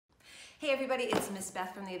Hey everybody, it's Miss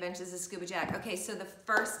Beth from the Adventures of Scuba Jack. Okay, so the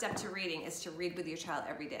first step to reading is to read with your child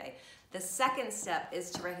every day. The second step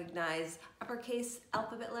is to recognize uppercase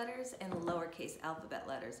alphabet letters and lowercase alphabet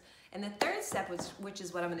letters. And the third step, which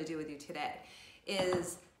is what I'm going to do with you today,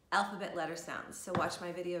 is alphabet letter sounds. So watch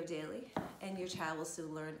my video daily and your child will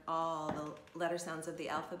soon learn all the letter sounds of the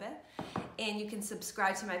alphabet. And you can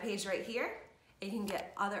subscribe to my page right here and you can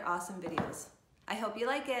get other awesome videos. I hope you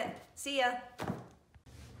like it. See ya!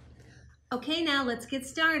 Okay, now let's get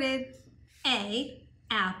started. A,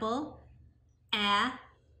 apple. A,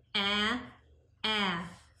 a.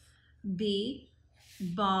 B,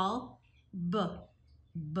 ball. B,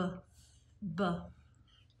 b, b.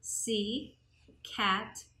 C,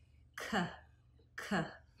 cat. K, k,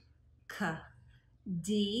 k.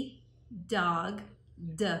 D, dog.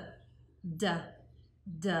 D, d,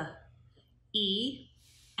 d. E,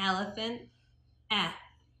 elephant. E,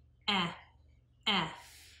 e, e.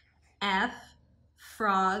 F,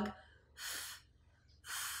 frog. F,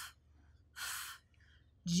 f, f.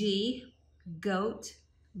 G, goat.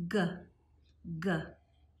 G, g,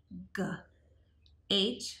 g.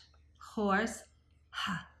 H, horse. H,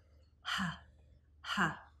 h,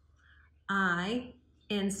 h. I,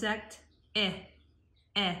 insect. I,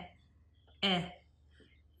 I, I.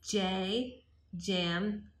 J,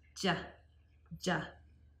 jam. J, j,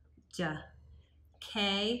 j.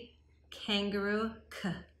 K, kangaroo. K,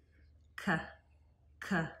 k,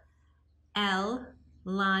 k. L,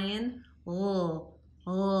 lion. L,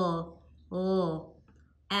 l, l.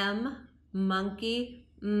 M, monkey.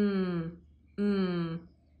 N,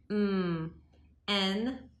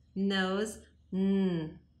 nose.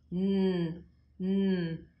 N, n,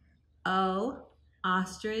 n. O,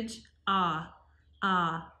 ostrich. Ah,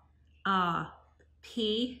 ah, ah.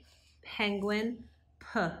 P, penguin.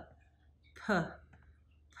 P, p,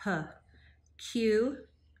 p. Q,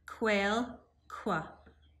 quail. Qua,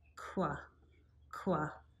 qua,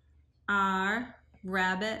 qua. R,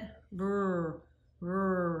 rabbit. R,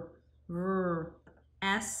 r, r.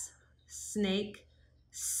 S, snake.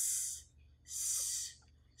 S, s,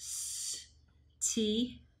 s.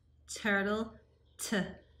 T, turtle. T,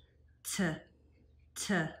 t,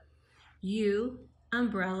 t. U,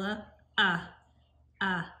 umbrella. A.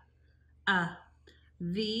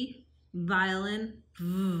 V, violin.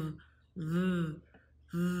 V, v,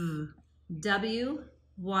 v. W,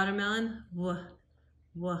 watermelon. W,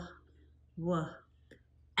 w, w.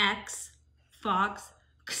 X, fox.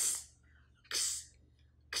 X, x,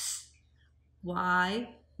 x. Y,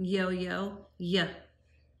 yo-yo. Y,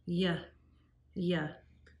 y, y.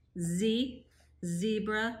 Z,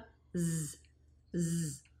 zebra. Z,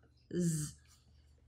 z, z.